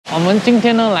我们今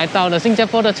天呢来到了新加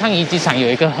坡的樟宜机场，有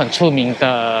一个很出名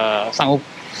的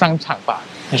商场吧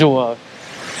，Jewel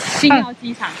星耀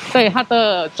机场。对，它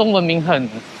的中文名很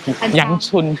阳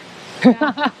春。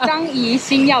樟宜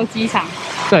星耀机场。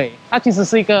对，它其实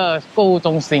是一个购物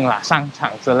中心啦，商场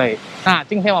之类。那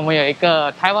今天我们有一个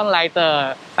台湾来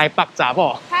的台北杂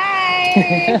货。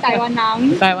嗨，台湾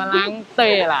人。台湾人，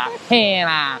对啦，嘿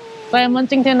啦。所以我们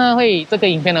今天呢这个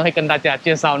影片呢会跟大家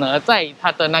介绍呢，在它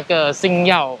的那个星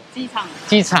耀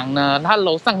机场呢，它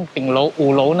楼上顶楼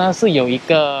5楼呢是有一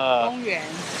个公园，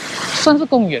算是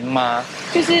公园吗？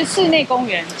就是室内公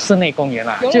园。室内公园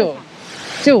啦，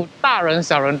就大人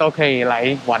小人都可以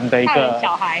来玩的一个。大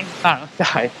人小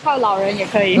孩，还有老人也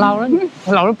可以。老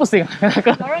人不行，那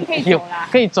个老人可以走啦，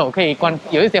可以走，可以观，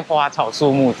有一些花草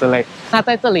树木之类。那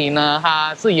在这里呢，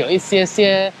它是有一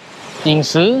些饮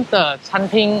食的餐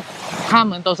厅，他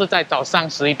们都是在早上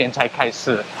11点才开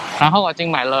始。然后我已经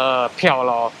买了票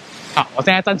咯。好，我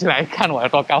现在站起来看我有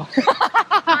多高。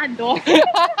差很多。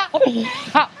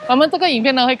好，我们这个影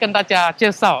片呢会跟大家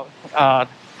介绍，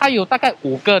它有大概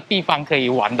5个地方可以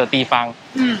玩的地方，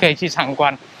可以去参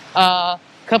观。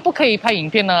可不可以拍影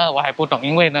片呢？我还不懂，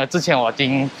因为呢，之前我已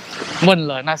经问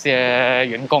了那些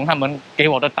员工，他们给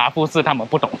我的答复是他们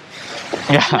不懂。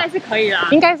应该是可以啦，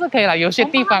应该是可以啦。有些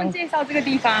地方介绍这个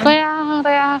地方。对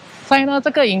呀。所以呢，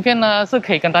这个影片呢是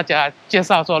可以跟大家介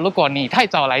绍说，如果你太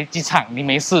早来机场，你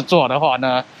没事做的话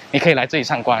呢，你可以来这里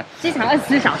参观。机场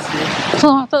24小时。是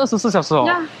吗？这24小时哦。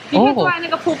你可以坐在那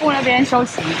个瀑布那边休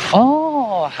息。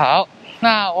哦，好。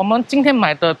那我们今天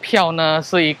买的票呢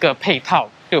是一个配套，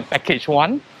就 Package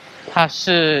One， 它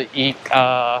是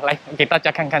来给大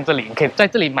家看看这里，你可以在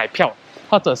这里买票，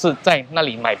或者是在那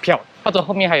里买票，或者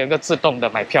后面还有一个自动的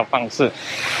买票方式。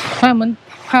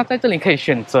它在这里可以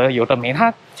选择有的没，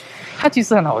它其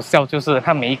实很好笑，就是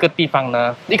它每一个地方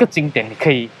呢，一个景点你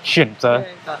可以选择，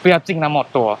不要进那么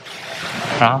多。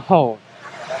然后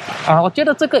我觉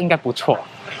得这个应该不错，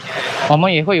我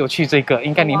们也会有去这个，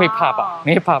应该你会怕吧？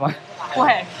你会怕吗？不会。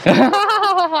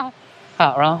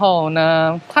好，然后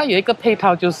呢，它有一个配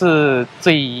套，就是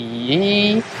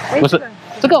不是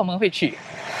这个我们会去，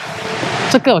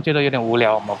这个我觉得有点无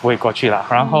聊，我们不会过去了。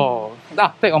然后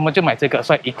对，我们就买这个，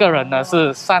所以一个人呢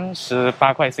是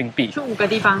38块新币，去5个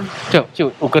地方，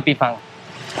就5个地方。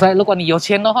所以如果你有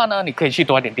钱的话呢，你可以去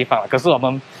多一点地方了。可是我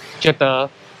们觉得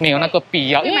没有那个必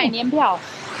要，可以买年票。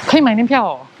可以买年票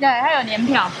哦。对，它有年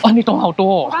票。哦，你懂好多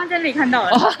哦。我刚刚在这里看到了。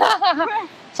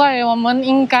所以我们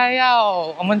应该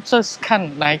我们这次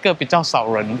看哪一个比较少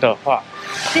人的话，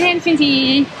今天星期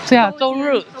一。是啊，周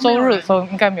日所以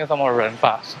应该没有什么人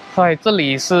吧。所以这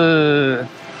里是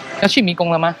要去迷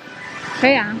宫了吗？可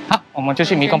以啊。好，我们就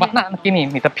去迷宫吧。那给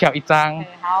你的票1张。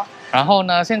好。然后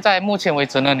呢，现在目前为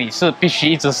止呢，你是必须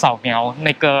一直扫描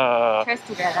那个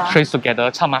Trace Together，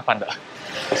 超麻烦的，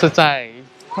是在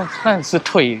那是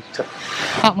退的。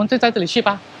好，我们就在这里去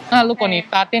吧。那如果你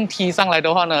搭电梯上来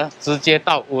的话呢，直接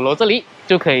到5楼这里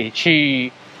就可以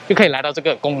来到这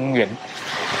个公园。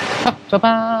好，走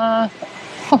吧。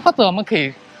或者我们可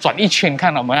以转一圈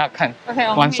看，我们要看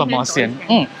玩什么先。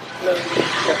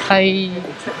Hi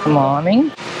morning。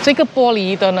这个玻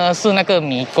璃的呢是那个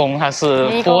迷宫，它是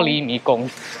玻璃迷宫，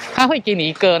它会给你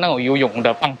一个那种游泳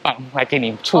的棒棒来给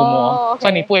你触摸，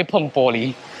所以你不会碰玻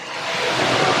璃。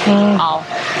好，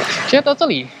觉得这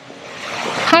里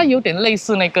它有点类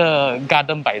似那个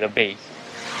Garden by the Bay，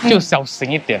 就小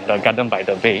型一点的 Garden by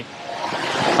the Bay。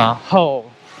然后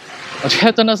我觉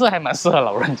得真的是还蛮适合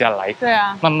老人家来，对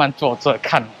啊，慢慢坐着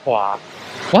看花，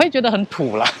我会觉得很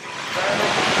土啦。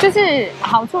就是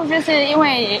好处就是因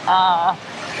为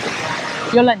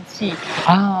有冷气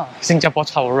啊，新加坡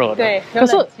超热的，对，有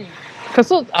冷气。可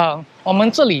是我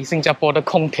们这里新加坡的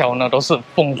空调呢都是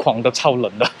疯狂的超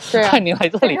冷的，对啊，所以你来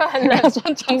这里要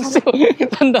穿长袖，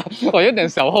真的我有点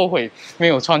小后悔没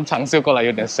有穿长袖过来，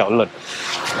有点小冷。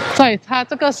所以它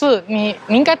这个是你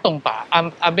应该懂吧？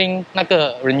阿斌那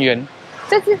个人员，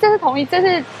这是同一，这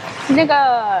是那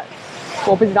个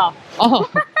我不知道哦，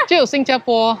就有新加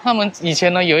坡他们以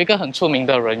前呢有一个很出名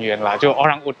的人员啦，就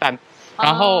orang utan，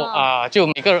 然后就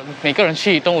每个人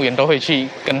去动物园都会去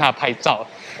跟他拍照。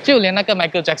就连那个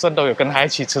Michael Jackson 都有跟他一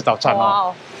起吃早餐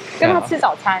哦，跟他吃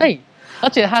早餐。对，而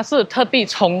且他是特地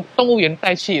从动物园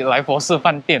带去来佛士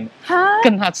饭店，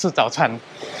跟他吃早餐。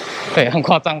对，很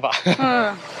夸张吧？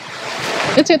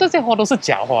而且这些花都是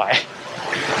假花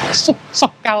塑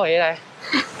胶的嘞，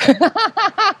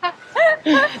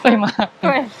对吗？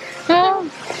对。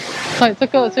所以这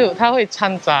个就它会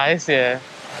掺杂一些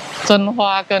真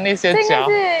花跟一些假，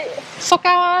塑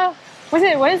胶啊。不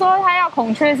是，我是说它要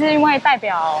孔雀，是因为代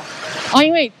表哦，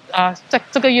因为在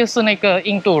这个月是那个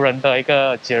印度人的一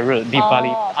个节日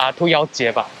，Diwali屠妖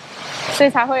节吧，所以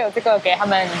才会有这个给他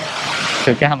们，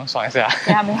就给他们爽一下。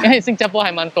给他们，因为新加坡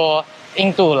还蛮多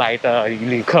印度来的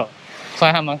旅客，所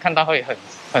以他们看到会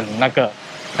很那个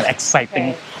很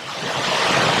exciting。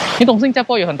你懂新加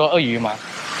坡有很多鳄鱼吗？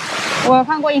我有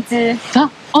看过一只。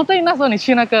哦，对，那时候你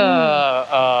去那个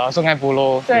松开部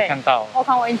落，有看到。我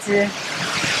看过一只。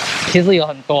其实有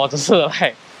很多，只是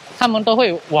来。他们都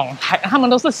会他们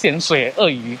都是咸水鳄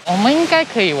鱼。我们应该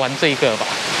可以玩这个吧？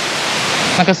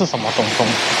那个是什么东东？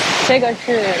这个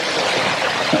是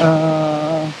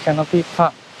Canopy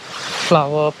Park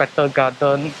Flower Petal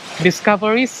Garden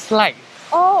Discovery Slide。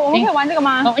哦，我们可以玩这个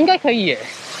吗？哦，应该可以耶。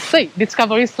对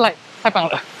 ，Discovery Slide 太棒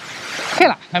了。可以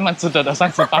啦，还蛮值得的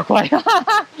，38块。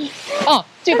哦，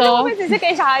记得哦。会只是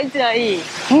给小孩子而已。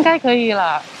应该可以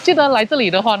啦。记得来这里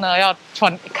的话呢，要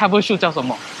穿 cover shoe 叫什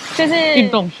么？就是运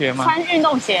动鞋吗？穿运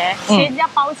动鞋，鞋子要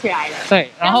包起来的。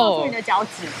对，然后露出你的脚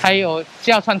趾。还有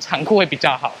就要穿长裤会比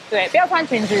较好。对，不要穿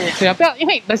裙子。对啊，不要，因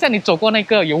为等下你走过那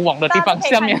个有网的地方，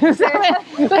下面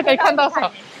对可以看到什么？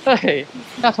对，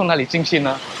要从哪里进去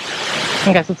呢？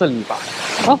应该是这里吧？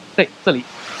哦，对，这里。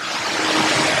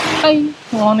Hi,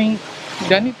 morning.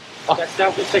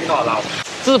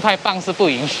 自拍棒是不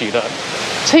允许的。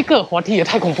这个滑梯也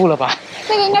太恐怖了吧！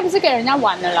这个应该不是给人家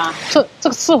玩的啦。这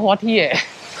个是滑梯耶，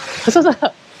可是这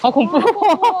好恐怖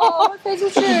哦！会飞出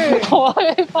去，我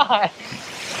害怕。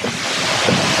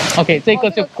OK， 这个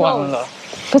就关了。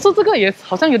可是这个也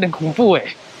好像有点恐怖哎。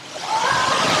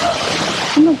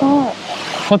Oh my god！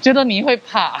 我觉得你会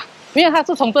怕，因为它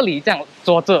是从这里这样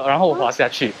坐着，然后我滑下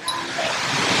去，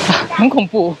很恐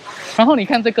怖。然后你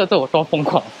看这个有多疯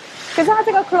狂。可是它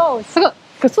这个 close，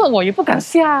 可是我也不敢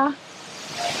下啊。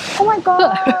Oh my god！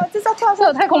 这是要跳下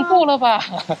去，太恐怖了吧！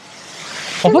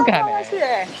我不敢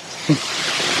哎。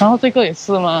然后这个也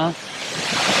是吗？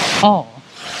哦，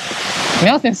你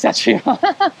要先下去吗？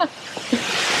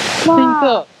这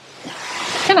个，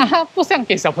天哪，它不像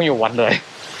给小朋友玩的哎。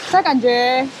那感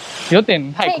觉有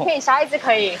点太可以，小孩子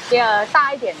可以，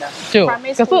大一点的。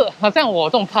可是好像我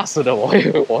这种怕死的，我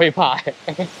会怕哎。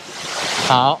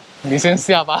好，你先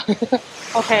下吧。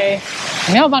OK。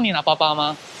你要帮你拿包包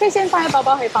吗？可以先放在包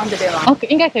包，可以放这边吗？哦，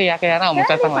应该可以啊，可以啊，那我们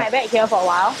再上来。My bag here for a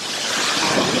while.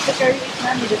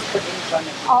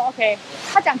 哦 ，OK。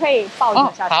他讲可以抱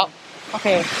着下去。好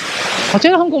 ，OK。我觉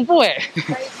得很恐怖哎。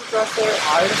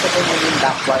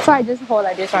So I just hold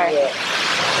like this, right?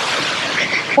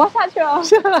 我要下去了。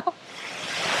是啊。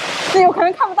你有可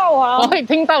能看不到我了。我会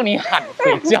听到你喊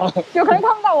鬼叫。有可能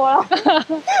看不到我了。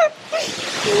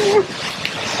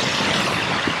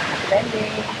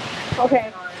OK，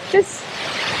 just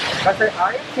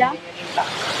yeah，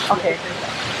 OK，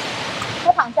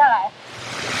 我躺下来。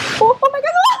Oh my god！Oh my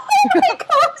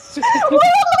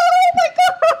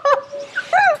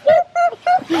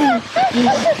god！Oh my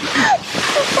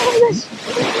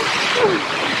god！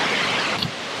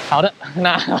 好的，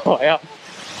那我要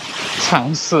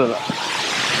尝试了。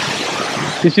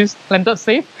This is landed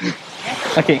safe.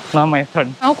 Okay, now my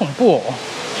turn. 好恐怖哦。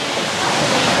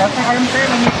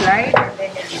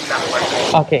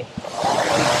Okay.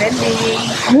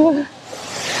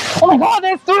 Oh my god,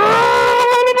 that's too...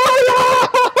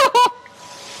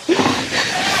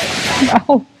 好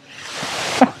恐怖，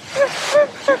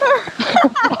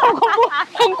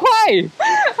很快，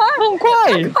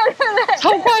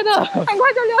超快的，很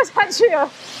快就溜下去了。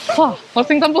哇，我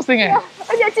心脏不行哎！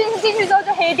而且进去之后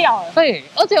就黑掉了。对，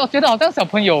而且我觉得好像小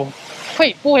朋友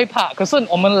不会怕，可是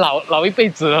我们老一辈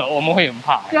子了，我们会很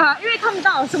怕。对啊，因为看不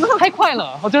到，什么都太快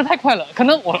了，我觉得太快了，可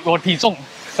能我体重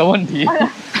的问题，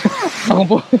好恐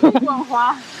怖。很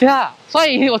滑。对啊，所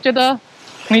以我觉得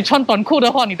你穿短裤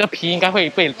的话，你的皮应该会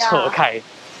被扯开，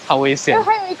好危险。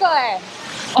还有一个哎。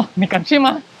哦，你敢去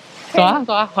吗？走啊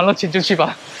走啊，还了钱就去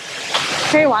吧。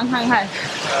可以玩看看。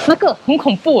那个很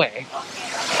恐怖哎。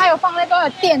它有放那个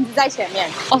垫子在前面。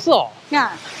哦，是哦。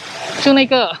看。就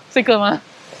这个吗？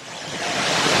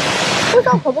不知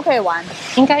道可不可以玩？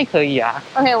应该可以啊。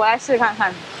OK， 我来试看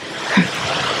看。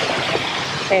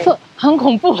这很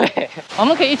恐怖哎，我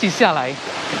们可以一起下来。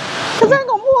可是很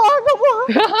恐怖啊，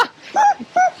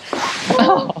很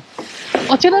恐怖。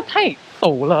我觉得太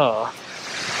陡了。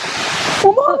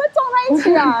我们会不会撞在一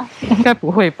起啊？应该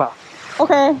不会吧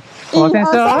 ？OK， 我先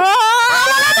下。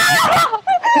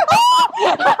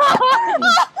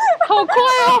好快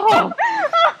哦！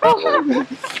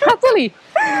它这里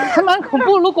还蛮恐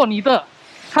怖。如果你的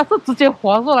它是直接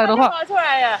滑出来的话，滑出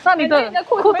来了，那你的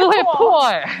裤子会破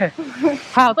哎。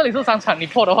还好这里是商场，你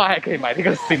破的话还可以买这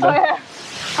个新的。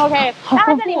OK， 那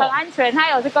它这里很安全，它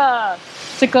有这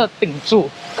个顶住。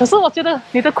可是我觉得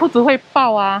你的裤子会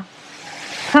爆啊。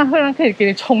它虽然可以给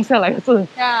你冲下来，可是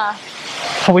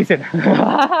好危险的。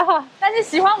但是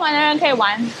喜欢玩的人可以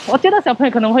玩。我觉得小朋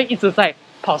友可能会一直在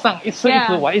跑上，一直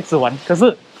玩，一直玩。可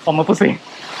是我们不行，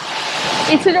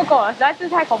一次就够了，实在是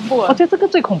太恐怖了。我觉得这个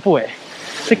最恐怖哎，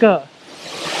这个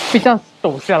比较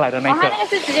陡下来的那个。它那个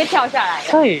是直接跳下来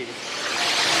的。对。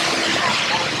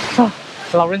啊，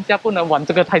老人家不能玩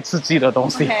这个太刺激的东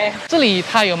西。这里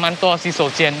它有蛮多洗手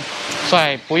间，所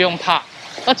以不用怕。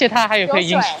而且它还有可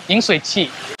以饮水器。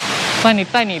那你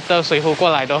带你的水壶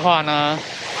过来的话呢，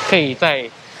可以再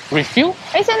refill。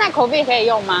哎，现在口币可以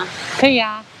用吗？可以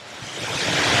啊。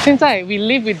现在 we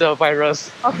live with the virus。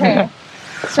OK。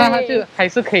所以它就还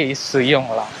是可以使用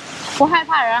了。不害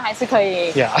怕的人还是可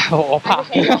以。呀，我怕。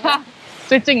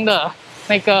最近的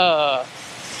那个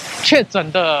确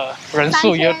诊的人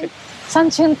数有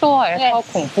3000多哎，超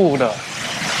恐怖的。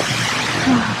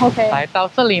OK。来到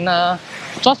这里呢，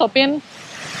左手边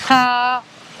它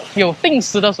有定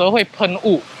时的时候会喷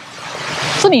雾。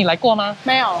是你来过吗？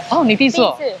没有。哦，你第一次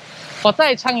哦。我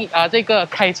在这个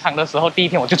开场的时候，第一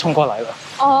天我就冲过来了。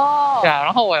哦。对啊，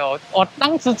然后我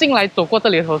当时进来走过这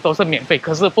里的时候都是免费，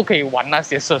可是不可以玩那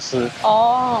些设施。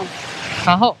哦。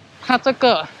然后它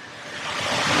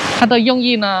的用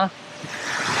意呢，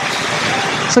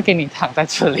是给你躺在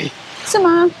这里。是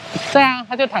吗？对啊，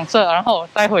它就躺这，然后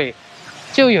待会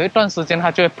就有一段时间它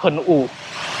就会喷雾，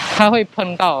它会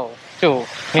喷到就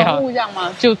喷雾这样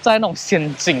吗？就在那种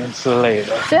仙境之类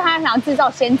的。所以他想要制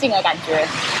造仙境的感觉。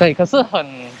对，可是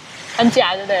很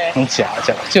假，对不对？很假，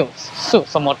就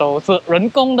什么都是人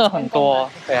工的很多。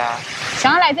对啊。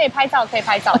想要来这里拍照可以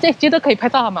拍照。对，觉得可以拍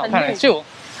照还蛮好看的，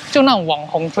就那种网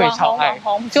红最超爱，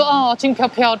就轻飘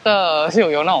飘的，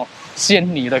就有那种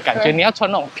仙女的感觉。你要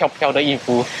穿那种飘飘的衣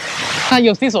服，它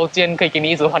有洗手间可以给你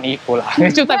一直换衣服啦。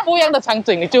你就在不一样的场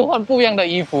景，你就换不一样的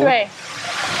衣服。对。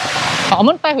好，我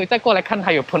们待会再过来看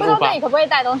它有喷雾吧。不知道这里可不可以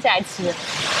带东西来吃？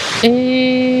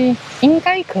应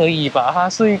该可以吧？它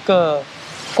是一个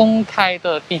公开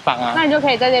的地方啊。那你就可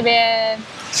以在这边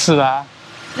吃啊。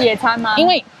野餐吗？因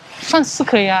为算是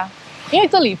可以啊，因为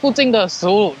这里附近的食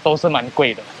物都是蛮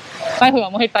贵的。待会我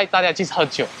们会带大家去喝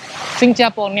酒，新加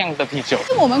坡酿的啤酒。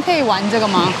我们可以玩这个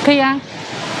吗？可以啊，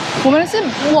我们是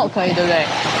握可以，对不对？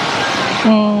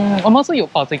我们是有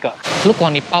包这个。如果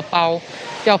你包包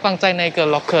要放在那个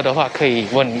locker 的话，可以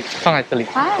放在这里。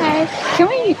Hi, can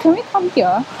we come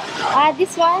here?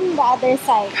 This one, the other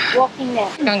side, walking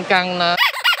there. 刚刚呢，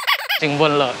已经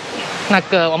问了，那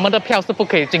个我们的票是不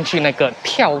可以进去那个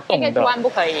跳动的。那个不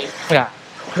可以。对啊，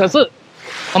可是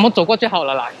我们走过就好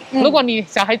了啦。如果你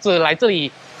小孩子来这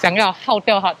里想要耗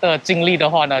掉他的精力的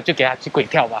话呢，就给他去鬼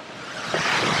跳吧。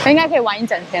应该可以玩一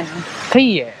整天。可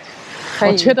以耶，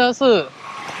我觉得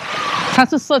它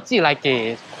是设计来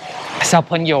给小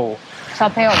朋友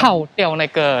耗掉那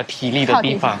个体力的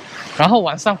地方，然后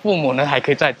晚上父母呢还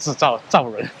可以再制造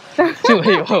人，就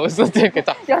会有时间可以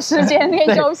有时间可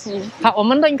以休息。好，我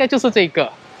们的应该就是这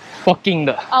个 walking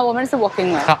的。我们是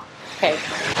walking 的。好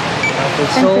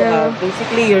 ，OK。So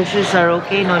basically your shoes are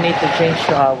okay, no need to change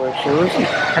to our shoes.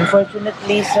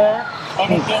 Unfortunately, sir,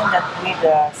 anything that with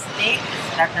the stick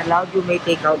not allowed, you may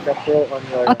take out the pro on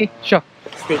your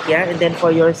stick, yeah. And then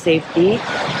for your safety,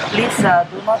 please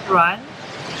do not run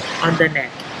on the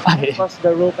net. Because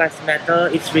the rope has metal,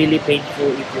 it's really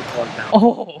painful if you fall down.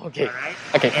 Oh, okay. Alright.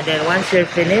 Okay. And then once you're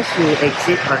finished, you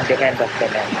exit on the end of the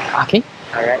net. Okay.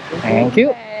 Alright. Thank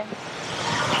you.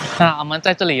 那我们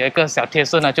在这里有一个小贴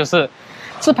士呢，就是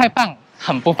自拍棒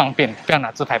很不方便，不要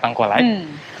拿自拍棒过来。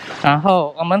然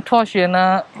后我们拖鞋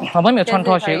呢，我们没有穿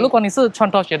拖鞋。如果你是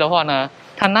穿拖鞋的话呢，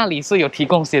它那里是有提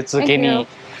供鞋子给你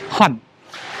换。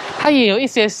它也有一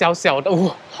些小小的，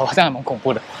好像还蛮恐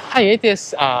怖的。它有一些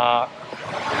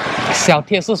小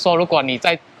贴士说，如果你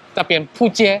在这边扑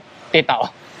街跌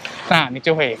倒，那你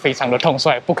就会非常的痛，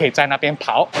所以不可以在那边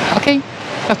跑。OK，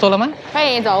 要走了吗？可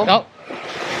以走。然后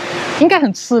应该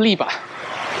很吃力吧？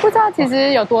不知道其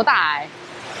实有多大哎。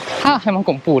它还蛮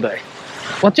恐怖的哎，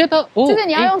我觉得就是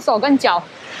你要用手跟脚。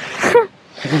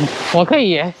我可以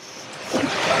耶。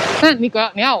那你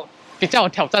要比较有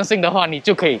挑战性的话，你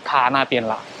就可以爬那边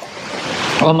啦。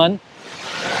我们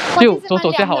就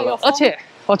走就好了。而且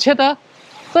我觉得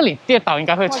这里跌倒应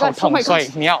该会超痛，所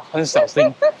以你要很小心。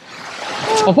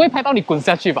我不会拍到你滚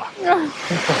下去吧？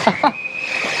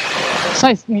所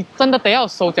以你真的得要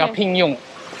手脚并用。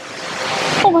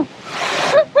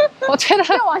我觉得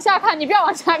不要往下看，你不要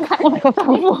往下看。我好痛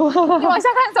苦。你往下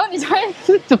看的时候，你就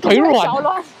会就腿软。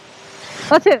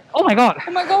而且 ，Oh my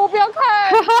God！Oh my God！ 我不要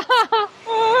看。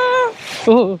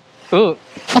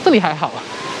这里还好。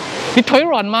你腿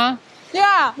软吗？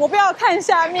呀，我不要看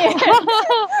下面。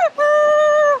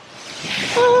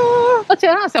而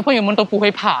且那小朋友们都不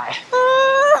会怕哎。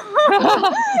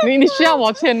你需要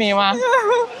我牵你吗？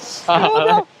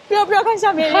不要看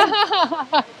下面。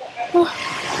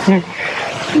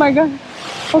My God.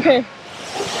 Okay.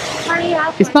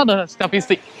 It's not a steppy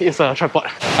stick. It's a tripod.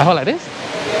 I hold like this.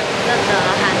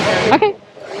 Okay.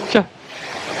 Sure.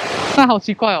 那好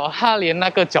奇怪哦，它连那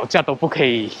个脚架都不可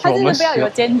以。它就是不要有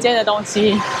尖尖的东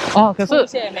西。哦，可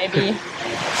是也没逼。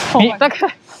你大概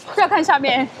不要看下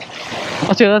面。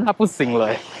我觉得它不行了。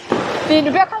你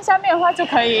不要看下面的话就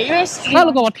可以，因为那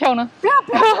如果我跳呢？不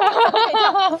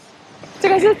要，这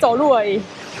个是走路而已。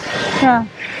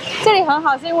这里很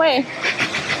好，是因为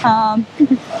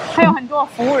还有很多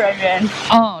服务人员。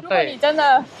哦，如果你真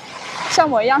的像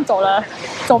我一样走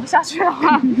不下去的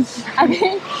话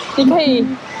你可以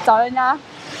找人家，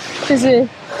就是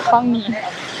帮你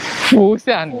扶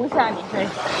下你。对。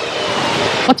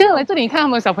我记得来这里看他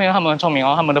们小朋友，他们很聪明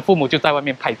哦，他们的父母就在外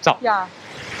面拍照。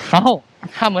然后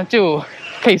他们就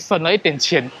可以省了一点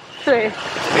钱。对。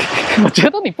我觉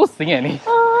得你不行耶，你。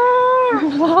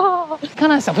看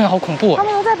那小朋友好恐怖。他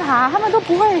们都在爬，他们都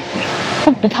不会，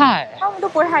不怕哎。他们都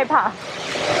不会害怕。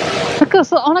那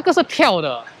个是跳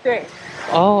的。对。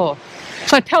哦，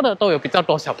所以跳的都有比较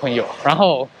多小朋友，然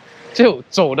后就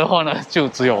走的话呢，就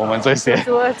只有我们这些。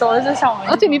走的是像我们。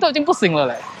而且你都已经不行了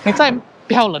嘞，你在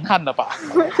飙冷汗了吧？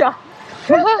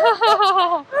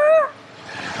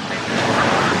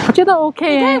我觉得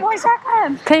OK 你可以往下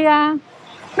看。可以啊。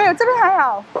没有，这边还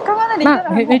好。刚刚那里真的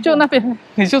很恐怖。你就那边，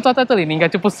你就站在这里，你应该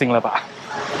就不行了吧？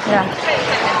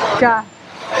对啊。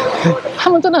他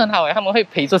们真的很好哎，他们会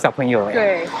陪着小朋友哎。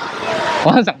对。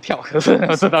我很想跳，可是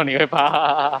我知道你会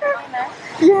怕。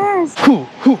Yes。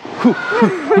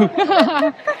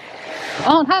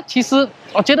哦，它其实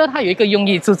我觉得它有一个用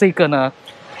意是这个呢，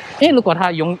因为如果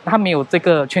它没有这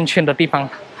个圈圈的地方，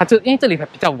因为这里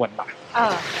比较稳嘛。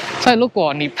所以如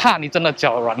果你怕你真的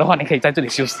脚软的话，你可以在这里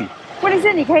休息。问题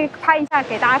是你可以拍一下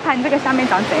给大家看这个下面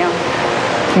长怎样。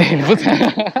你不行。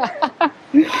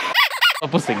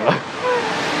不行了。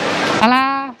好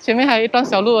啦，前面还有一段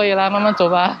小路而已啦，慢慢走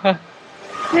吧。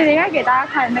你应该给大家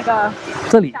看那个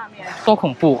这里下面多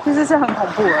恐怖。是很恐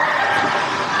怖的。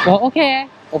我 OK，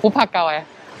 我不怕高哎。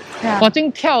我已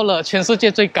经跳了全世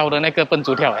界最高的那个笨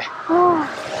猪跳哎。我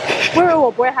以为我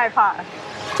不会害怕。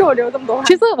就我流这么多汗。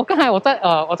其实我刚才我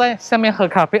在下面喝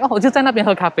咖啡哦，我就在那边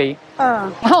喝咖啡。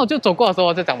然后我就走过的时候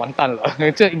我就讲完蛋了，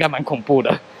这应该蛮恐怖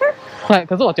的。对，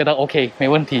可是我觉得 OK 没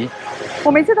问题。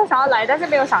我每次都想要来，但是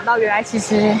没有想到原来其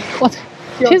实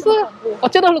我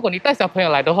觉得如果你带小朋友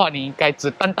来的话，你应该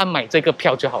只单单买这个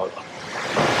票就好了。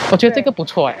我觉得这个不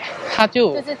错哎，他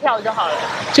就是跳就好了，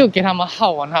就给他们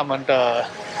耗完他们的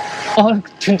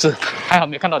裙子，还好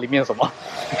没有看到里面什么。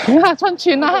你看穿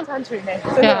裙啊，穿裙呢，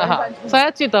真的穿裙。大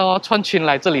家记得哦，穿裙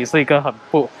来这里是一个很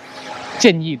不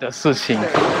建议的事情。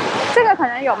这个可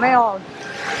能有没有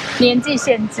年纪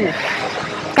限制？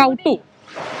高度，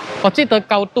我记得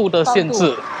高度的限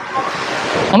制。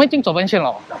我们已经走奔线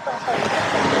了。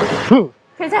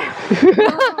可以这样。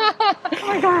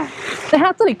Oh my god！ 等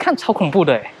下这里看超恐怖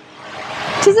的哎。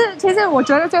其实我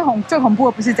觉得最恐怖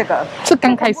的不是这个，是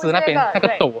刚开始那边那个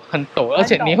陡很陡，而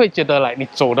且你会觉得你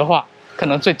走的话，可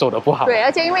能最走的不好。对，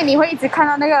而且因为你会一直看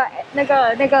到那个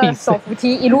手扶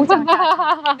梯一路上下去。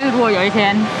就是如果有一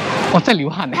天我在流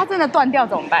汗，它真的断掉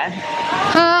怎么办？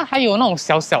它还有那种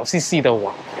小细细的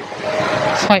网，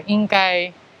所以应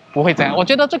该不会这样。我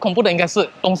觉得最恐怖的应该是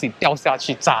东西掉下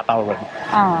去炸到人，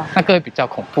那个会比较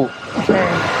恐怖。对，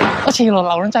而且有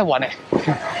老人在玩哎。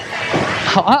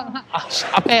好啊，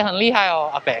阿伯很厉害哦，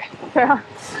阿伯。对啊，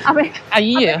阿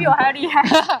姨也比我还要厉害。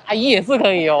阿姨也是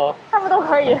可以哦。他们都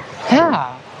可以。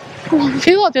其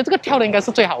实我觉得这个跳的应该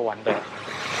是最好玩的。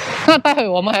那待会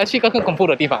我们还要去一个更恐怖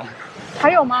的地方。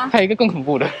还有吗？还有一个更恐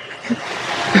怖的。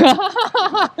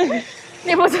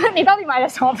你到底买了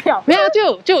什么票？没有，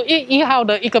就一号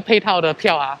的一个配套的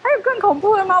票啊。还有更恐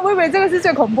怖的吗？我以为这个是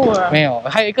最恐怖的。没有，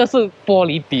还有一个是玻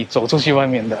璃底走出去外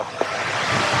面的。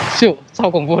就超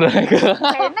恐怖的那个，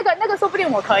那个说不定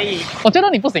我可以。我觉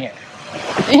得你不行哎，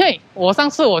因为我上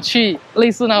次我去类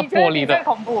似那玻璃的，最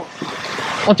恐怖。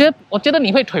我觉得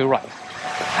你会腿软，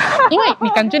因为你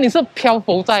感觉你是漂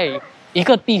浮在一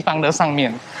个地方的上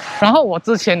面。然后我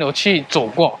之前有去走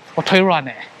过，我腿软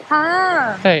哎。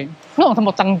对，那种什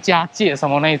么张家界什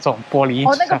么那种玻璃，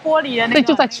那个玻璃的那个，对，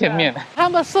就在前面。他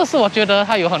们设施我觉得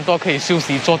它有很多可以休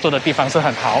息坐的地方是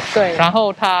很好。对，然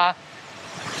后它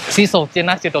洗手间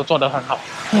那些都做得很好。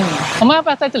我们要不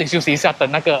要在这里休息一下，等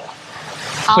那个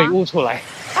水雾出来？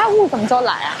雾什么时候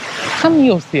来啊？他们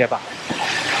有写吧？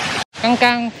刚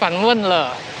刚访问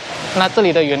了那这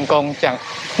里的员工讲，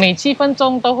每7分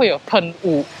钟都会有喷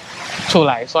雾出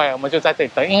来，所以我们就在这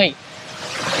里等，因为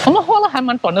我们花了还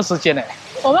蛮短的时间呢。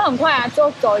我们很快啊，就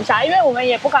走一下，因为我们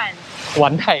也不敢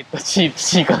玩太多激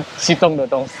动的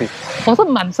东西，我是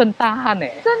满身大汗呢。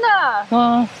真的。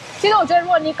嗯，其实我觉得，如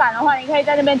果你敢的话，你可以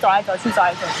在那边走来走去，走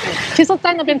来走去。其实，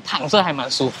在那边躺着还蛮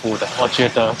舒服的，我觉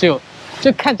得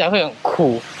就看起来会很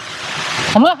酷。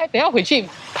我们还得要回去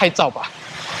拍照吧？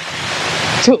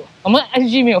就我们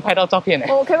IG 没有拍到照片呢。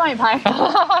我可以帮你拍。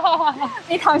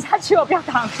你躺下去，我不要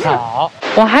躺。好，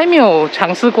我还没有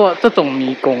尝试过这种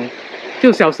迷宫。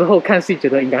就小时候看戏觉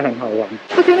得应该很好玩。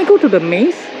So can I go to the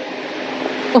maze?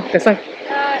 Oh, that's right.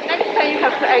 Next time you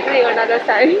have to exit another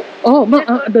side. Oh, no,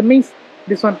 the maze,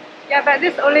 this one. Yeah, but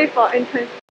this only for entrance.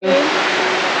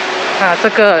 啊，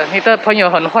这个你的朋友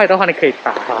很坏的话，你可以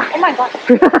打他。Oh my god！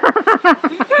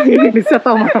 你吓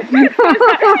到吗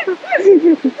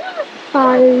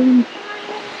？Hi.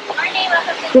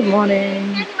 Good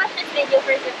morning.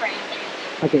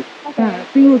 OK， 那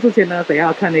进入之前呢，等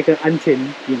下看那个安全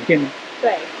影片。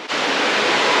对。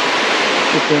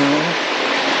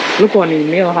如果你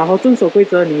没有好好遵守规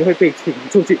则，你会被请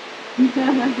出去。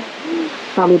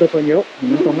大陆的朋友，你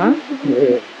们懂吗？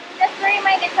 Just a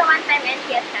reminder, it's a one-time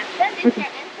entry attraction. This your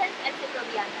entrance exit will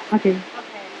be on that.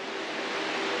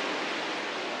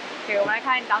 OK。OK， 我们来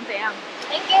看长怎样。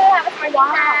Thank you. Have a smart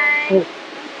time.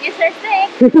 You sure sick?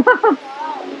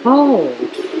 哦，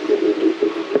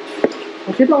我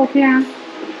觉得 OK 啊。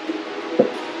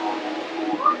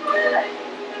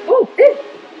哦，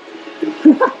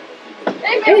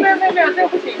哎，没有，这个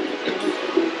不行。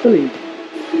这里。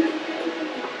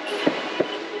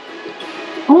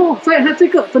哦，所以它这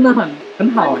个真的很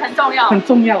好，很重要，很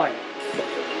重要哎。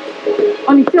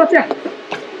哦，你就要这样。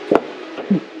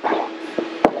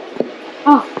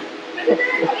啊。就是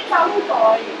一条路走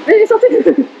而已。哎，你说这个，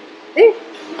哎。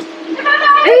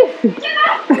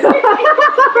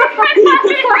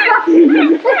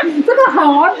这个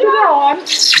好玩，这个好玩。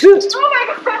Oh my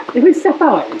god！ 你会吓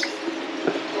到哎。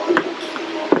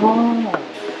哦。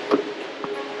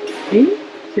诶，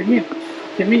前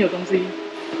面有东西。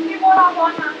你摸到花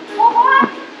吗？摸花。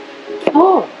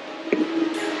哦。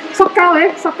塑胶诶。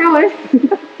哦，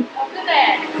真的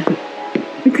耶。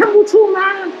你看不出吗？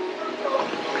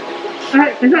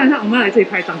哎，等一下，我们来这里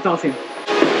拍张照先。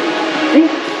哎。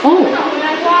哦，我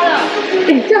来刮了。哎，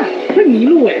这样会迷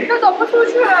路哎，就走不出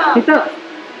去了。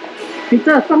你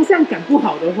的方向感不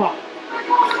好的话，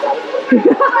对，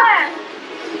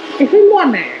哎，会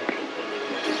乱哎。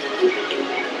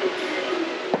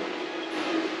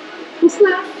不是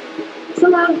啊，是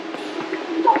吗？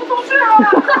走不出去了。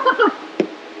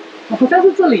好像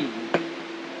是这里。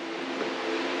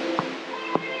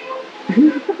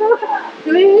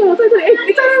我在这里，哎，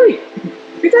你在哪里？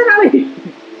你在哪里？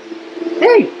哎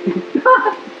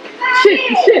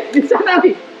，shit，你在哪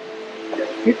里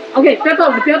？OK， 不要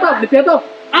动，你不要动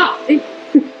啊！哎，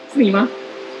是你吗？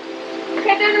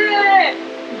对，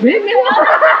没有，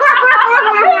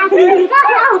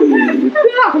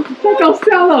太搞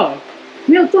笑了！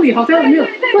没有，这里好像没有，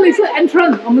这里是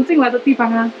entrance， 我们进来的地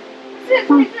方啊。对。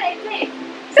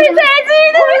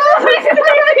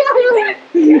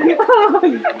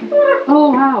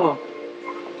哦，好，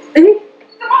哎，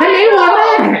还没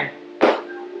完呢。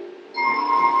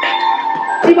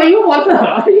你把又完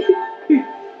了？没有，应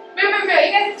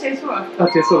该是结束了。哦，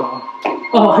结束了啊。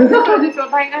哦，结束了，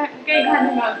他应该给你看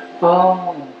那个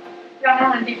哦，亮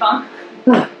亮的地方。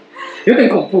有点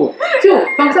恐怖，就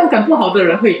方向感不好的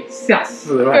人会吓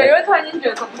死了。对，因为突然间觉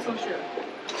得走不出去了。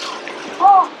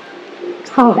哦，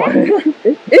超好玩。哎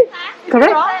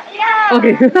 ，correct？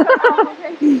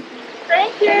 OK。Thank you.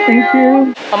 Thank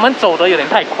you。我们走的有点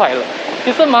太快了，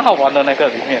其实蛮好玩的那个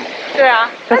里面。对啊，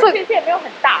可是其实也没有很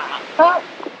大啊。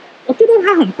我觉得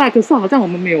它很大，可是好像我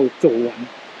们没有走完。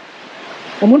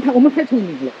我们太聪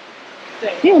明了。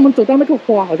对，因为我们走到那个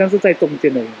花好像是在中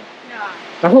间的。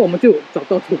然后我们就找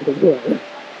到出口出来了。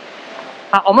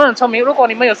好，我们很聪明。如果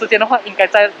你们有时间的话，应该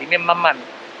在里面慢慢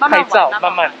拍照、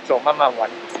慢慢走、慢慢玩。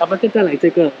我们现在来这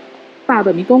个大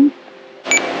的迷宫。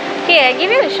Okay, I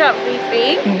give you a short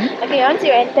briefing. Okay, once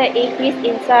you enter in, please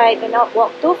inside, do not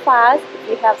walk too fast.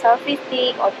 If you have selfie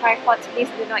stick or tripods, please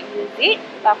do not use it.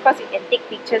 But of course, you can take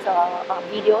pictures or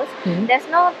videos. There's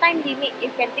no time limit. You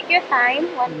can take your time.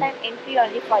 One time entry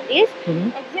only for this.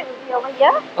 Exit will be over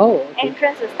here. Oh, okay.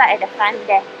 Entrance will start at the front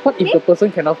there. What if the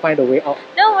person cannot find a way out?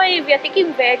 Don't worry, if you're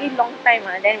taking very long time,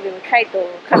 then we will try to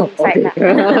come inside.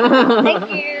 Okay. Thank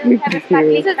you. Have a smart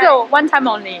This is the one time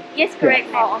only. Yes,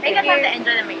 correct. Take your time to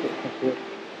enjoy the maze.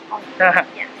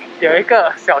 有一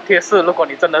个小贴士，如果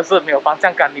你真的是没有方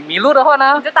向感，你迷路的话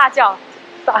呢，你就大叫。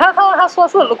他说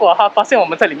是，如果他发现我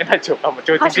们在里面太久了，我们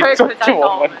就会进去救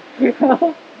我们。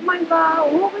慢吧，我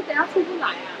会不会等下出不来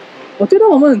啊？我觉得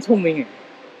我们很聪明诶，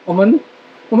我们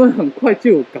很快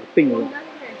就搞定了。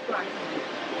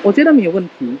我觉得没有问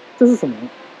题。这是什么？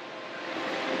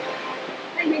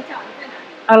那你可以叫我在哪里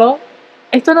 ？Hello，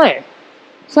 哎，真的哎，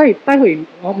所以待会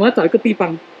我们要找一个地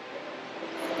方，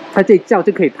在这里叫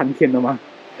就可以谈天了吗？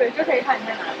对，就可以看你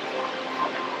在哪里。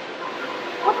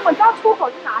我怎么知道出口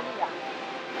是哪里啊？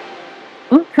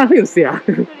嗯，他会有谁啊？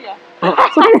这里啊。哦，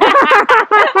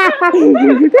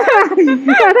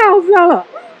太好笑了。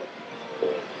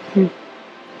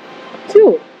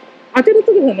就觉得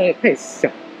这个可能也太小。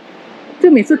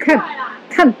就每次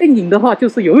看电影的话，就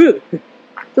是有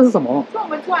这是什么？是我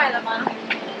们出来了吗？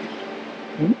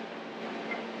嗯，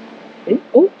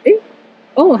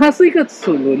它是一个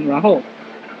齿轮，然后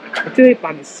就会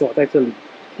把你锁在这里。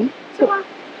是吗？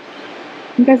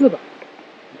应该是吧。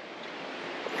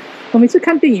我每次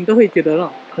看电影都会觉得那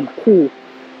种很酷，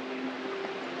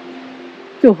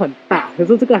就很大，可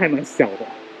是这个还蛮小的。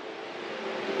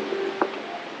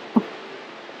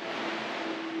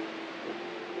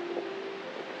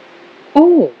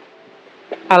哦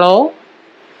 ，Hello，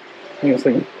 没有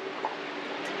声音。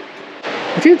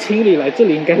我觉得情侣来这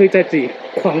里应该会在这里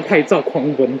狂拍照、狂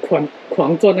闻、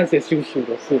狂做那些羞耻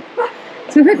的事。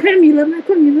现在快迷人了，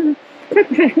快迷人了，快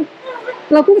拍！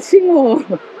老公亲我，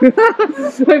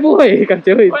会不会感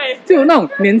觉会？就有那种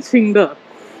年轻的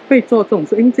会做这种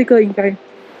事。这个应该，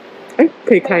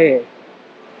可以开诶。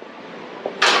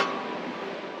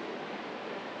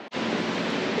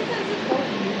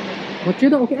我觉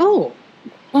得 OK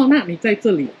哦，那你在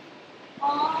这里。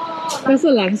哦。这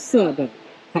是蓝色的。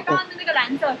刚刚的那个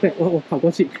蓝色。对，我跑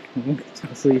过去，我们尝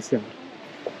试一下。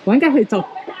我应该会走。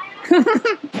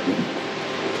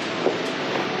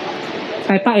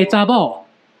大会查某，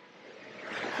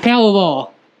听有无？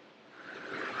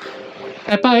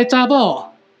大会查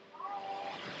某，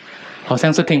好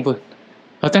像听不到。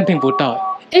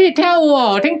听有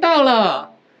哦，听到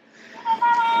了。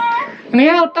你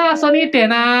要大声一点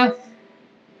啊！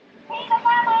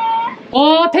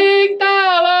我听到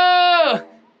了，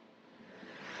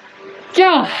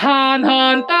要喊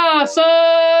很大声。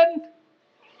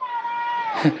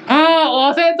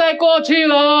我现在过去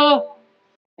了。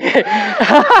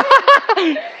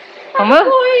我们故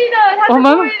意的，他是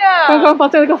故意的。刚刚发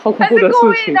生了一个好恐怖的事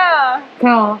情。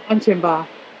看哦，安全吧。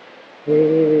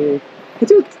我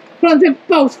就突然间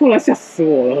爆出来，吓死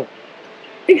我了。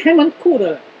还蛮酷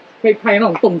的，可以拍那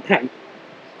种动态，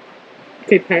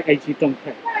可以拍 IG 动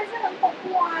态。那还是很恐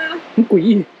怖啊。很诡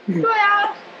异。对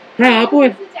啊。不会，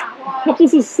是假花。它不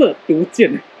是射毒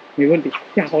箭，没问题。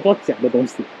好多假的东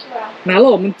西。对啊。拿了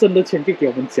我们真的钱，就给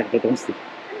我们假的东西。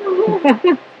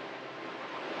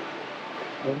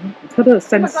它的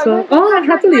三色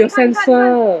它这里有三色，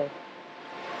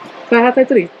所以它在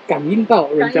这里感应到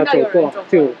人家走过，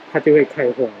它就会开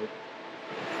花。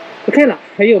OK 了，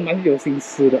还有蛮有心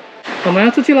思的。我们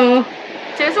要出去喽，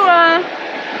结束了。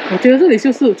我觉得这里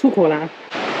就是出口啦。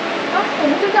我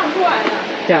们就这样出来了。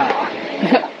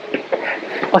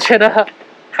我觉得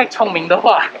太聪明的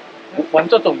话，玩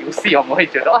这种游戏我们会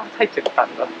觉得太简单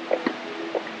了。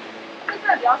这真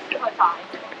的比较适合小孩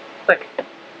子。对。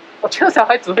我觉得小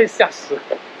孩子会吓死，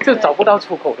就找不到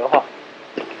出口的话。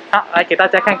来给大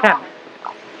家看看，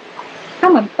它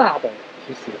蛮大的，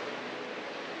其实，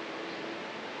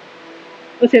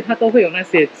而且它都会有那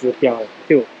些指标，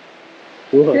就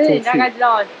如何出去。所以你大概知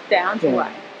道怎样出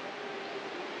来。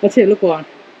而且如果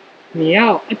你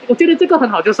要，我觉得这个很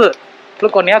好，就是如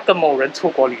果你要跟某人出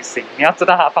国旅行，你要知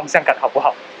道他方向感好不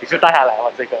好，你就带他来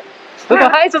玩这个。如果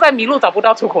他一直在迷路找不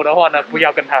到出口的话呢，不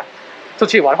要跟他出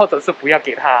去玩，或者是不要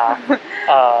给他，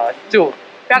就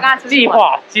不要跟他计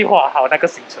划好那个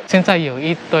行程。现在有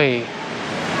一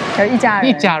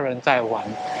家人在玩，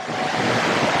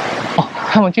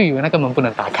他们就以为那个门不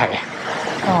能打开，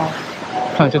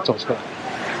他们就走出来。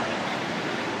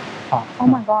Oh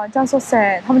my god， 这样说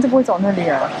sad， 他们就不会走那里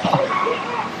了。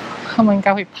他们应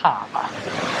该会怕吧？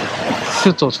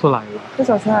就走出来了。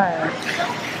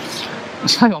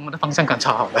所以我们的方向感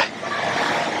超好的。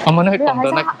我们会懂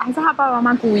得那个，还是他爸爸妈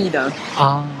妈故意的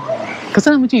可是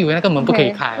他们就以为那个门不可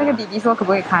以开。那个弟弟说可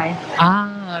不可以开？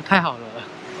太好了，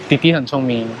弟弟很聪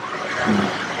明。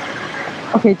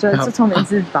OK， 这聪明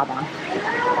是爸爸。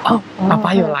爸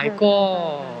爸有来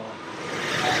过，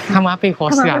他妈被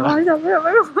活下了。没有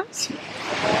活下。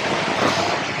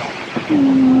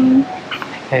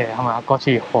他们要过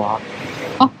去滑。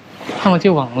他们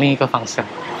就往另一个方向。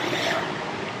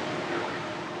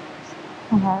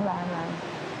来。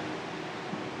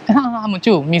他们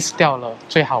就 miss 掉了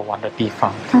最好玩的地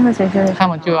方。他们谁？他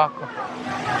们就要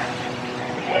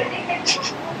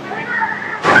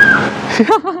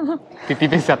弟弟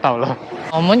被吓到了。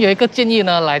我们有一个建议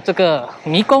呢，来这个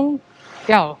迷宫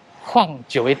要晃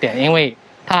久一点，因为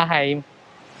它还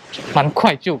蛮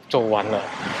快就走完了。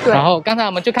然后刚才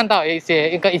我们就看到一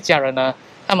家人呢，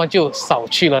他们就少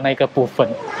去了那个部分，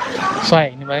所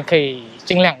以你们可以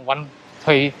尽量玩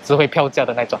值回票价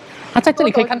的那种。在这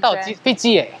里可以看到飞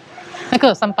机耶，那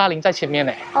个380在前面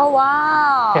呢。哦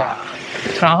哇！对啊。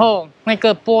然后那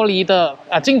个玻璃的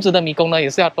镜子的迷宫呢，也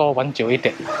是要多玩久一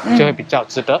点，就会比较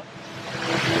值得。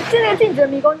这个镜子的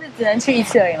迷宫是只能去一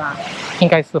次而已吗？应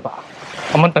该是吧。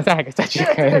我们等下还可以再去。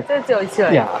这只有一次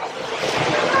而已。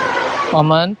我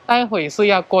们待会是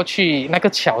要过去那个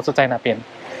桥是在那边，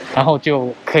然后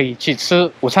就可以去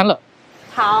吃午餐了。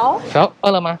好，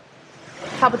饿了吗？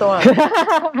差不多了。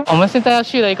我们现在要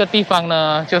去的一个地方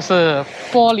呢，就是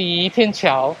玻璃天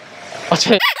桥，而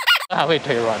且还会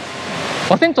腿软。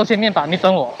我先走前面吧，你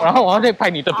等我，然后我会拍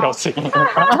你的表情。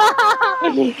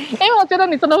因为我觉得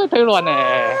你真的会腿软呢，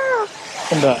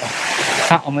真的。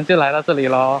好，我们就来到这里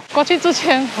咯。过去之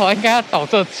前我应该要倒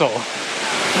着走，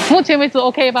目前为止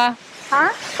OK 吧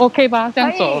？OK 吧？这样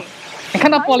走，你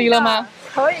看到玻璃了吗？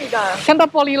可以的。看到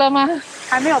玻璃了吗？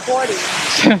还没有玻璃。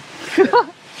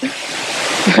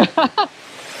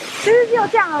其实只有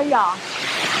这样而已啊。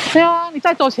对啊，你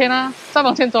再走前啊，再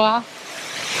往前走啊，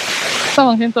再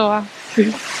往前走啊。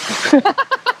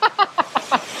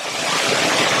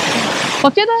我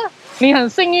觉得你很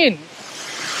幸运，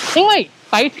因为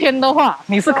白天的话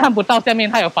你是看不到下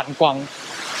面它有反光，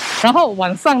然后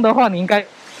晚上的话你应该，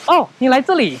你来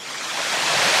这里，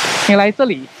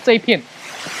这一片，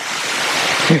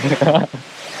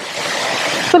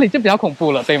这里就比较恐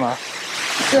怖了，对吗？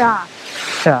是啊，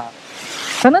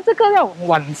可能这个要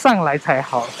晚上来才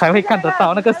好，才会看得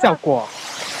到那个效果，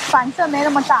反射没那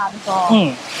么大的时候。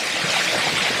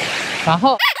然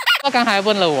后他刚才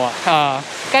问了我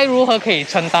该如何可以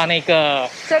乘搭那个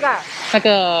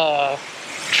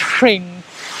train，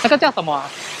 那个叫什么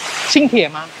轻铁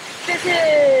吗？就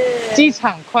是机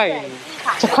场快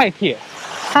铁，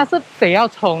它是得要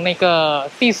从那个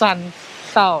第3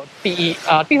到第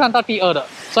2的，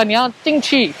所以你要进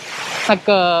去那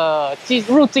个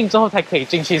入境之后才可以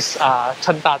进去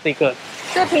乘搭这个。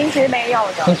是平时没有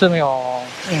的。平时没有，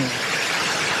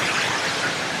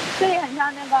这里很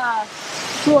像那个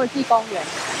侏罗纪公园。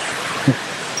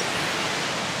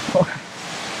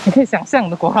你可以想象，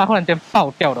如果它忽然间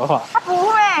爆掉的话，它不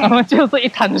会，然后就是一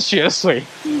滩血水。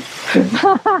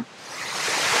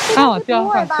那我就要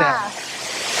放下，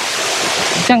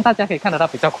这样大家可以看得到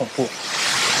比较恐怖，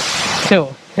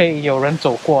就可以有人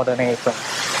走过的那一种。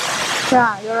对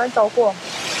啊，有人走过。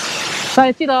所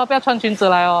以记得不要穿裙子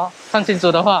来哦，穿裙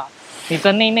子的话，你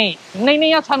的内内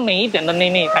要穿美一点的内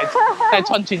内才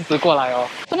穿裙子过来哦。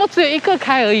怎么只有一个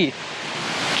开而已？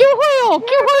救会哦，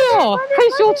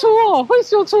会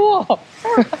修出哦。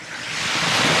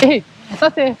那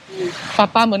些爸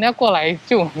爸们要过来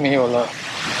就没有了。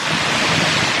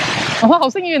哇，好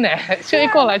幸运呢，就一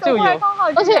过来就有，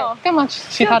而且干嘛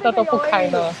其他的都不开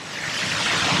呢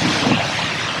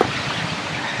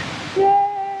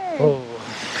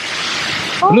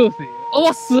？Lucy，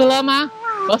 我死了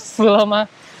吗？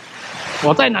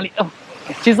我在哪里？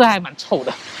其实还蛮臭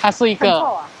的。它是一个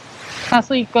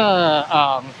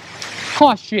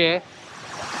化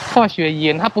学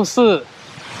盐，它不是。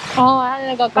它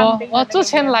那个干冰。我之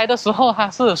前来的时候它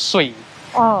是水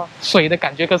的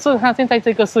感觉，可是它现在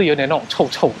这个是有点那种臭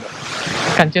臭的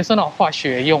感觉，是那种化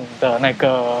学用的那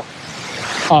个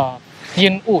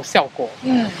烟雾效果。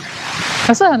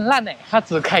可是很烂它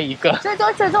只开一个。所以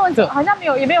这种好像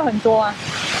也没有很多啊。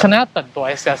可能要等多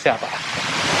一下吧。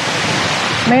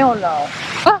没有了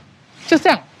就这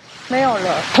样。没有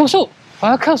了。投诉，我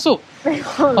要客诉。没有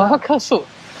了。我要客诉。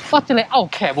我这里奥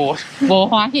客无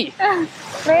欢喜。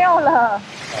没有了。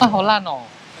好烂哦。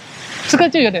这个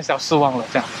就有点小失望了，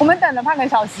这样。我们等了半个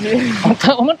小时。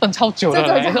我们等超久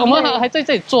了，我们还在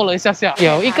这里坐了一下。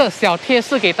有一个小贴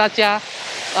士给大家，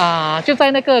就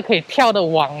在那个可以跳的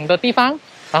网的地方，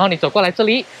然后你走过来这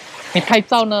里，你拍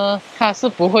照呢，它是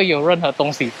不会有任何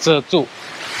东西遮住。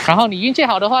然后你运气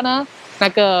好的话呢，那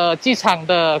个机场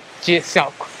的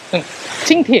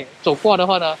轻铁走过的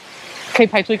话呢，可以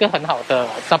拍出一个很好的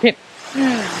照片。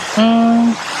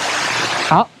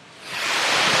好。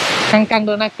刚刚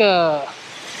的那个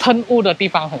喷雾的地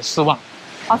方很失望，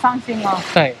好伤心哦。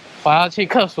对，我要去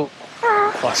客诉，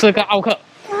我是个奥客，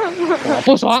我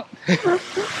不爽。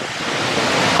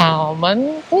好，我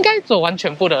们应该走完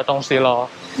全部的东西咯。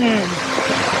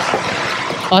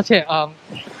而且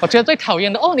我觉得最讨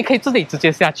厌的你可以自己直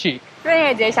接下去。对，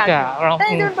可以直接下去。对啊，然后但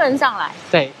是就是不能上来。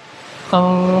对，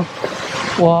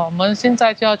我们现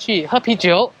在就要去喝啤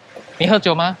酒，你喝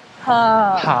酒吗？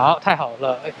好，太好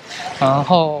了。然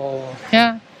后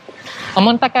呀，我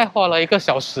们大概花了1个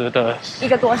小时的1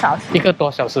个多小时，1个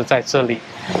多小时在这里。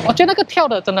我觉得那个跳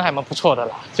的真的还蛮不错的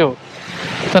啦，就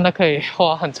真的可以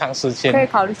花很长时间。可以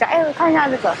考虑一下。哎，我看一下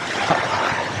这个，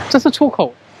这是出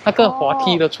口，那个滑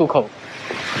梯的出口。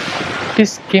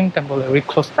This game temporarily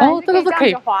closed。哦，这个是可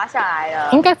以滑下来的，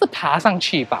应该是爬上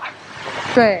去吧？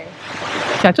对，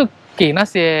呀，就给那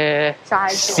些小孩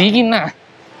子习音啊，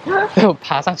就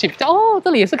爬上去。哦，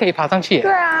这里也是可以爬上去。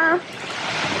对啊，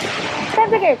但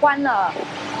这个也关了。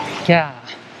呀，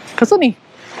可是你，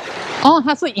哦，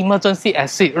它是 emergency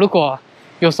exit， 如果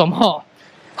有什么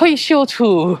会秀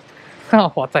出看到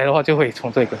火灾的话，就会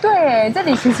从这个。对，这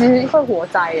里其实会火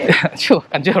灾耶，就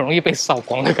感觉很容易被烧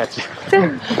光的感觉。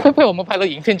会不会我们拍了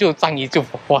影片就樟宜就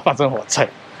发生火灾？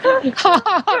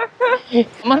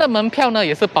我们的门票呢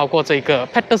也是包括这个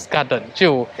Petal Garden，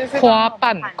 就花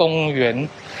瓣公园。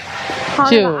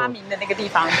就阿明的那个地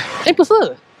方。哎，不是，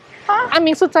阿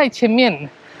明是在前面，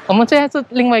我们现在是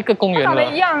另外一个公园了。长得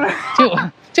一样了。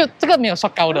就这个没有刷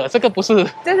高的，这个不是。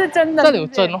这是真的。这里有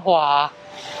真花，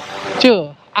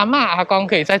就阿嬷阿公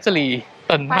可以在这里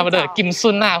等他们的金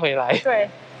孙娜回来。对。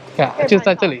呀，就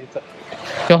在这里。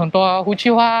有很多胡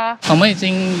须花，我们已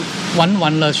经玩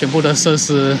完了全部的设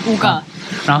施5个，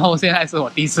然后现在是我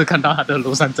第一次看到他的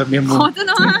庐山真面目。哦，真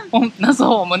的吗？那时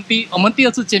候我们第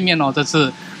2次见面哦，这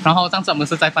次，然后上次我们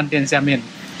是在饭店下面，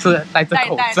是戴着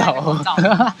口罩，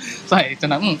所以真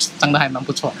的长得还蛮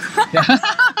不错。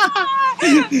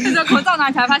戴着口罩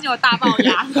拿起来，发现我大龅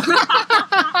牙。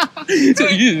就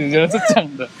原来是这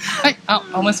样的。哎，好，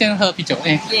我们先喝啤酒，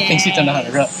哎，天气真的很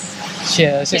热。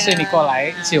谢谢你过来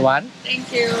一起玩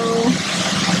 ，Thank you。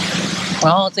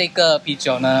然后这个啤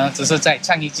酒呢，只是在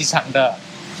樟宜机场的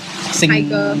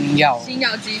星耀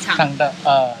机场的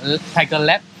Tiger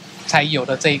Lab 才有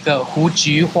的这个胡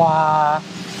菊花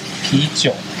啤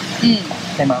酒，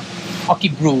对吗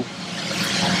 ？Foggy Brew，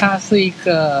 它是一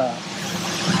个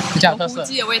比较特色。胡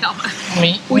姬的味道吗？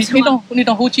你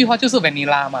懂胡菊花就是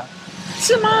vanilla 吗？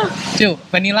是吗？就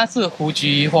vanilla 是胡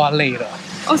菊花类的。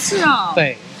哦，是啊。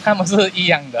对。他们是一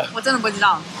样的，我真的不知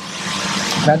道。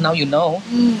Now you know。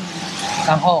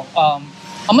然后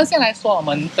我们先来说我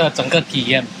们的整个体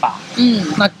验吧。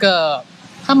那个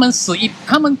他们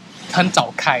很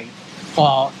早开，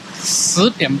我10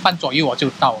点半左右我就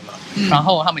到了，然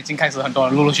后他们已经开始很多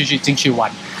人陆陆续续进去玩。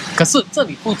可是这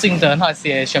里附近的那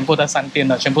些全部的商店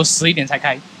呢，全部11点才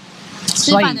开。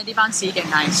吃饭的地方11点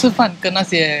开，吃饭跟那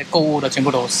些购物的全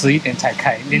部都11点才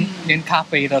开，连咖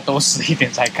啡的都11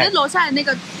点才开。可是楼下的那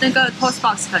个 Toast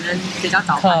Box 可能比较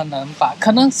早开。可能吧，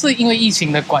可能是因为疫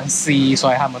情的关系，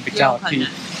所以他们比较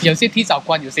有些提早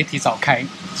关，有些提早开，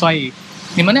所以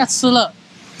你们要吃了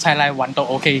才来玩都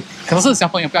OK。可是小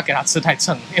朋友不要给他吃太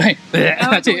撑，因为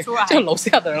就楼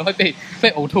下的人会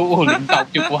被呕吐物淋到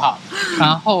就不好。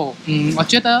然后我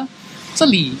觉得这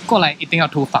里过来一定要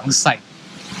涂防晒。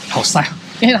好晒，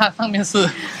因为它上面是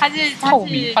透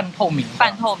明半透明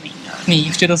的。你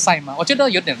觉得晒吗？我觉得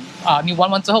有点你玩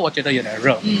完之后我觉得有点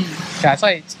热。对啊，所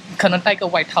以可能带个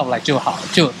外套来就好，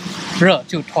就热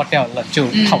就脱掉，冷就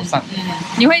套上。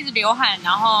你会一直流汗，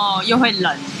然后又会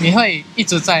冷。你会一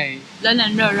直在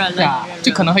冷热，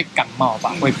就可能会感冒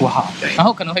吧，会不好。然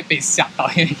后可能会被吓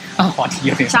到，因为滑梯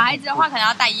有点。小孩子的话可能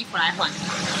要带衣服来换。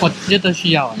我觉得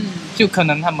需要，就可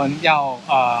能他们要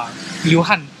流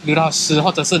汗流到湿，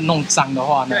或者是弄脏的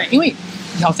话呢，因为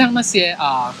好像那些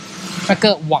那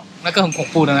个网那个很恐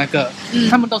怖的那个，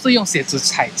他们都是用鞋子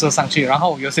踩着上去，然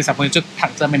后有些小朋友就躺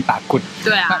在那边打滚，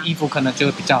对啊，那衣服可能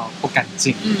就比较不干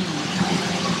净。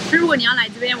如果你要来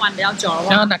这边玩比较久的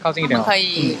话，要拿靠近一点，可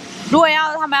以。如果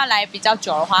他们要来比较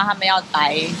久的话，他们要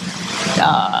来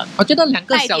我觉得2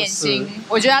个小时，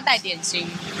我觉得要带点心。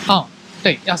哦，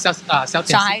对，要小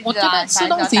点心。我觉得吃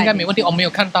东西应该没问题，我没有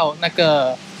看到那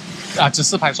个指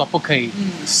示牌说不可以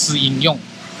私饮用，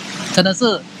真的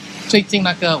是最近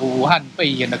那个武汉肺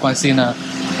炎的关系呢，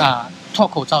脱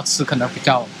口罩吃可能比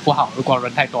较不好，如果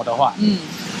人太多的话。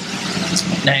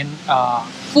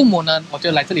父母呢，我觉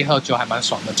得来这里喝酒还蛮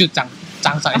爽的，就奖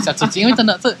赏一下自己，因为真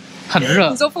的是很热。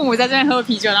你说父母在这边喝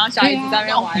啤酒，然后小孩子在那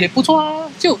边玩，也不错啊。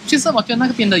其实我觉得那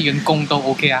边的员工都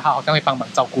OK 啊，他好像会帮忙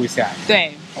照顾一下。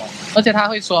对，而且他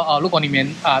会说，如果你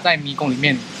们在迷宫里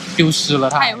面丢失了，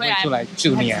他也会出来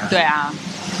救你啊。对啊，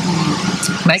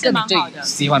哪一个你最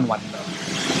喜欢玩的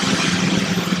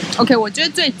 ？OK， 我觉得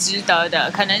最值得的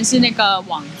可能是那个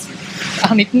网子。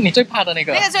你最怕的那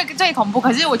个？那个最恐怖，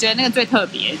可是我觉得那个最特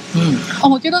别。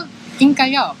我觉得应该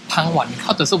要傍晚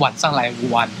或者是晚上来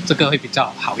玩，这个会比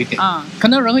较好一点。可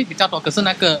能人会比较多，可是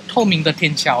那个透明的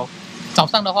天桥早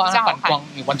上的话，它反光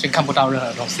你完全看不到任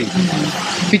何东西。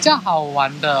比较好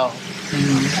玩的，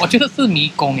我觉得是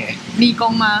迷宫耶。迷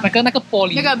宫吗？那个玻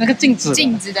璃，那个镜子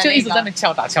的，就一直在那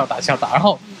敲打，然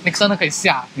后你真的可以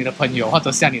吓你的朋友或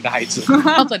者吓你的孩子，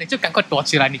或者你就赶快躲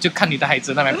起来，你就看你的孩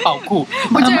子那边爆哭，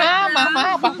妈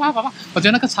妈，我觉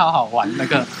得那个超好玩，那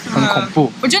个很恐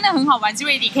怖。我觉得那很好玩，是因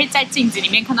为你可以在镜子里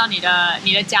面看到你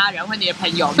的家人或你的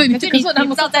朋友。对，可是他们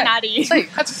不知道在哪里。对，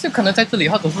他就是可能在这里，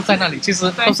或者是在那里，其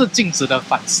实都是镜子的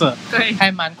反射，对，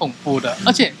还蛮恐怖的。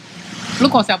而且如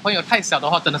果小朋友太小的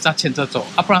话，真的是要牵着走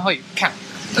啊，不然会看。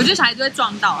我觉得小孩子会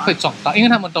撞到啊，会撞到，因为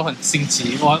他们都很心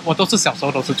急。我都是小时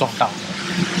候都是撞到的。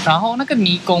然后那个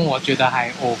迷宫我觉得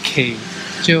还 OK，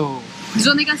 就你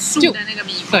说那个树的那个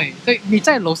迷宫，对，你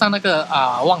在楼上那个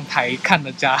望台看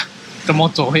人家怎么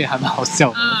走会还蛮好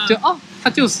笑的，就他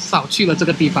就少去了这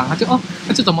个地方，他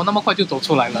就怎么那么快就走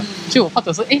出来了，就或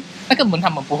者是那个门他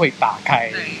们不会打开，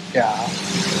对啊。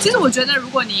其实我觉得如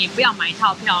果你不要买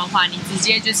套票的话，你直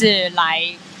接就是来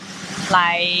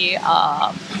买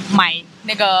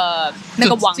那个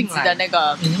网子的那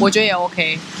个，我觉得也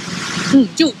OK。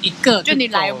就一个，就你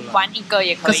来玩一个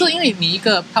也可以。可是因为你一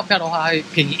个套票的话会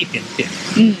便宜一点点。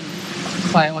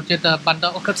对，我觉得玩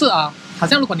的，可是好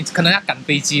像如果你可能要赶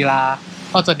飞机啦，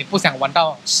或者你不想玩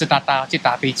到湿哒哒去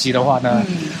打飞机的话呢，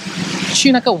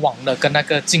去那个网的跟那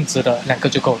个镜子的2个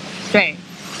就够了。对，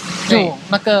就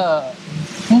那个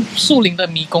树林的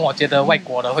迷宫，我觉得外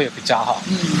国的会有比较好。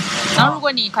然后如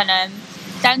果你可能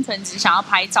单纯只想要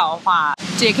拍照的话，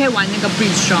就也可以玩那个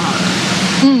bridge 就好了。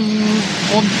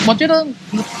我觉得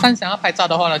单想要拍照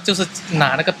的话呢，就是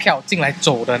拿那个票进来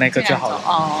走的那个就好了。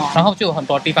然后就有很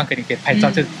多地方给你拍照，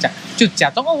就假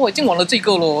装我已经玩了这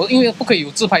个了，因为不可以有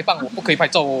自拍棒，我不可以拍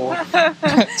照哦。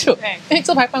因为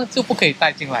自拍棒就不可以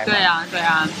带进来嘛。对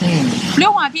啊。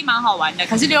溜滑梯蛮好玩的，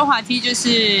可是溜滑梯就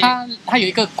是它有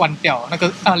一个关掉，那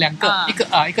个2个，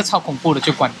一个超恐怖的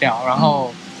就关掉，然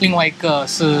后另外一个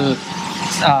是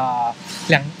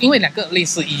因为2个类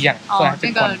似一样，所以它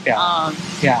就关掉。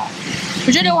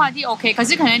我觉得溜滑梯 OK， 可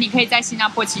是可能你可以在新加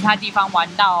坡其他地方玩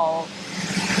到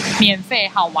免费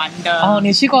好玩的。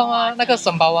你去过吗？那个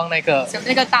沈巴湾那个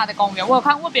大的公园，我有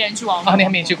看过别人去玩。你还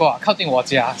没去过？靠近我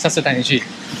家，下次带你去。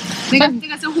那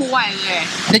个是户外的，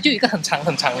那就有一个很长，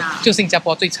就新加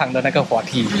坡最长的那个滑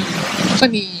梯。所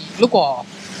以如果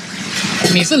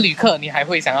你是旅客，你还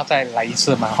会想要再来一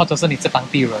次吗？或者是你是当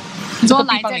地人？你说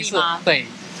来这里吗？对。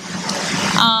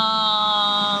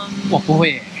我不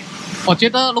会。我觉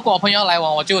得如果我朋友来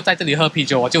玩，我就在这里喝啤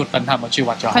酒，我就等他们去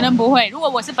玩就好。可能不会，如果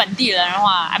我是本地人的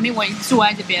话我已经住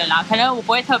在这边了啦，可能我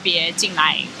不会特别进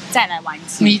来再来玩一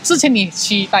次。之前你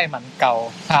期待蛮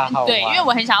高，好玩。对，因为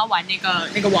我很想要玩那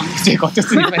个网，结果就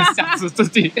是你们想死自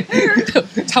己，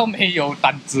超没有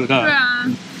胆子的。对啊，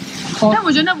但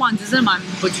我觉得那网子真的蛮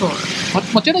不错的。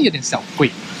我觉得有点小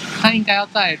贵，它应该要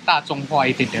再大众化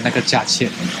一点点那个价钱。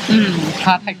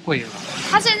它太贵了。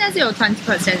它现在是有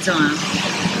 20% 是吗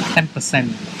？10%。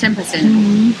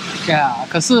对啊，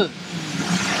可是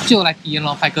就来体验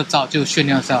咯，拍个照就炫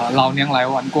耀一下，老娘来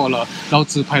玩过了，然后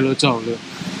只拍了照了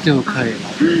就可以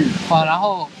了。然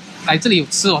后来这里有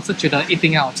吃，我是觉得一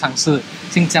定要尝试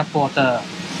新加坡的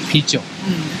啤酒。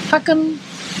它跟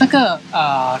那个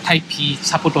台啤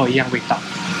差不多一样味道。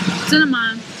真的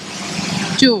吗？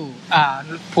就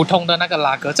普通的那个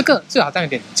拉格，这个就好像有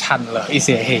点掺了一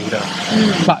些黑的，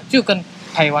就跟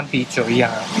台湾啤酒一样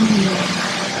啊。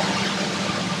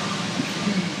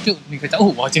就你可以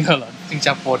我已经喝了新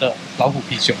加坡的老虎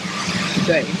啤酒。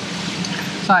对。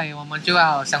所以我们就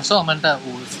要享受我们的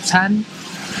午餐。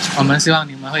我们希望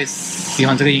你们会喜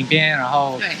欢这个影片，然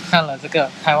后看了这个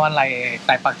台湾来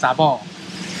台北查某。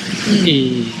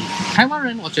台湾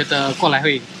人我觉得过来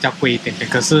会比较贵一点点，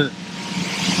可是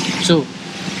就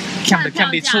看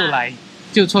得出来。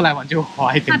就出来玩就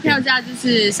花一点点。它票价就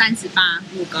是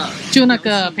38，5个。就那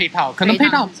个配套，可能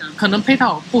配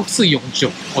套不是永久，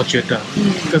我觉得。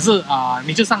可是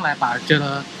你就上来吧，觉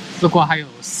得如果还有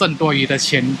剩多余的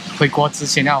钱，回国之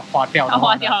前要花掉的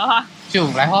话，就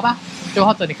来花吧。就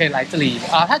或者你可以来这里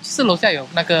它其实楼下有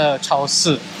那个超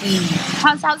市。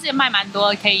它超市也卖蛮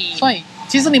多，可以。所以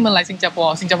其实你们来新加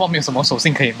坡没有什么手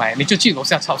信可以买，你就去楼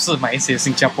下超市买一些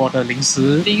新加坡的零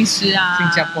食啊，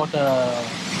新加坡的。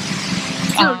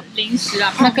零食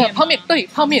啊，那个泡面，对，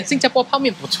泡面，新加坡泡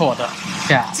面不错的，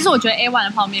对啊。其实我觉得 A1 的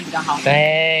泡面比较好。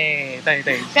对，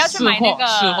不要去买那个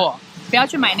试货，不要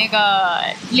去买那个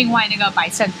另外那个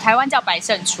台湾叫百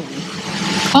胜厨。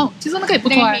其实那个也不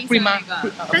错贵吗？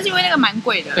但是因为那个蛮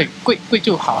贵的。对，贵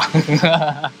就好。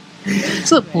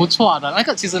是不错的，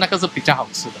其实那个是比较好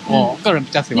吃的，我个人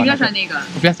比较喜欢。你比较喜欢那个？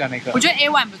我比较喜欢那个。我觉得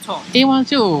A1 不错。A1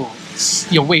 就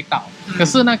有味道。可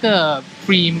是那个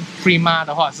Prima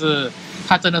的话是，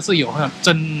它真的是有很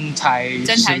真材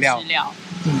实料。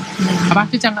好吧，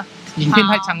就这样了。影片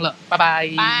太长了，拜拜。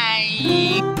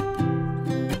拜。